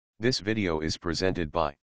This video is presented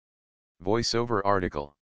by VoiceOver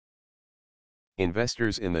Article.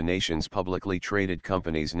 Investors in the nation's publicly traded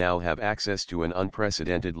companies now have access to an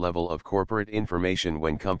unprecedented level of corporate information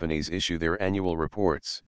when companies issue their annual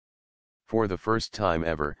reports. For the first time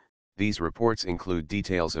ever, these reports include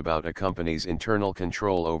details about a company's internal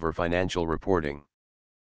control over financial reporting.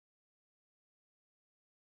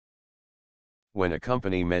 When a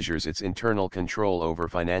company measures its internal control over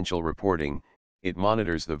financial reporting, it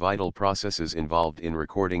monitors the vital processes involved in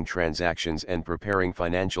recording transactions and preparing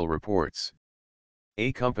financial reports.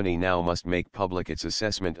 A company now must make public its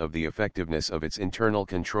assessment of the effectiveness of its internal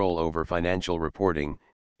control over financial reporting,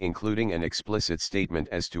 including an explicit statement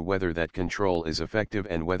as to whether that control is effective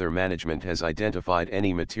and whether management has identified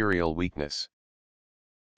any material weakness.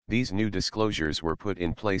 These new disclosures were put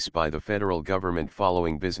in place by the federal government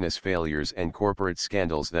following business failures and corporate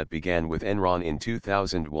scandals that began with Enron in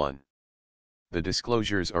 2001. The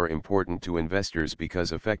disclosures are important to investors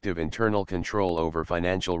because effective internal control over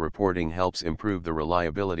financial reporting helps improve the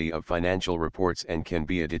reliability of financial reports and can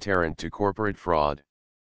be a deterrent to corporate fraud.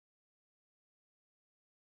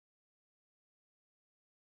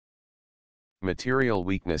 Material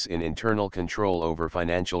weakness in internal control over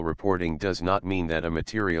financial reporting does not mean that a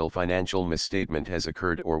material financial misstatement has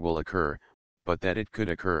occurred or will occur, but that it could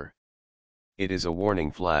occur. It is a warning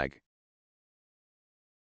flag.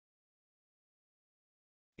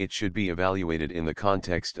 It should be evaluated in the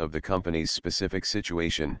context of the company's specific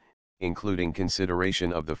situation, including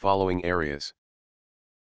consideration of the following areas.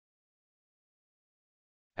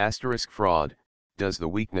 Fraud: does the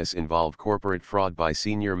weakness involve corporate fraud by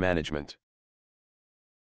senior management?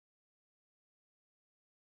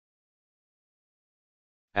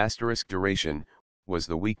 Duration: was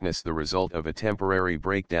the weakness the result of a temporary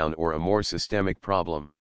breakdown or a more systemic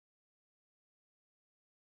problem?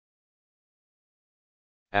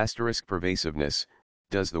 Pervasiveness: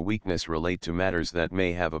 does the weakness relate to matters that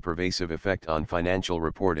may have a pervasive effect on financial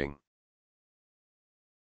reporting?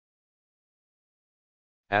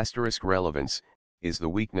 Relevance: is the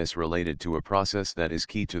weakness related to a process that is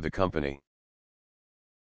key to the company?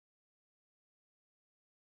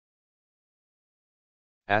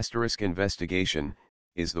 Investigation: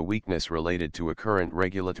 is the weakness related to a current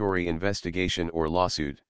regulatory investigation or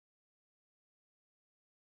lawsuit?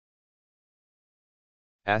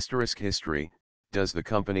 History: does the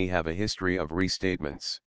company have a history of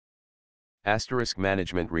restatements?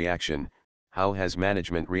 Management reaction: how has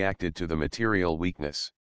management reacted to the material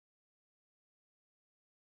weakness?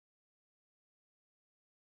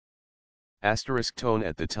 Tone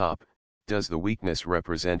at the top: does the weakness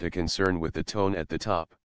represent a concern with the tone at the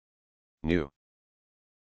top? New.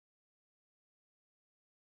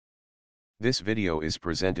 This video is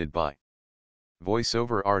presented by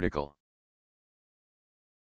VoiceOver Article.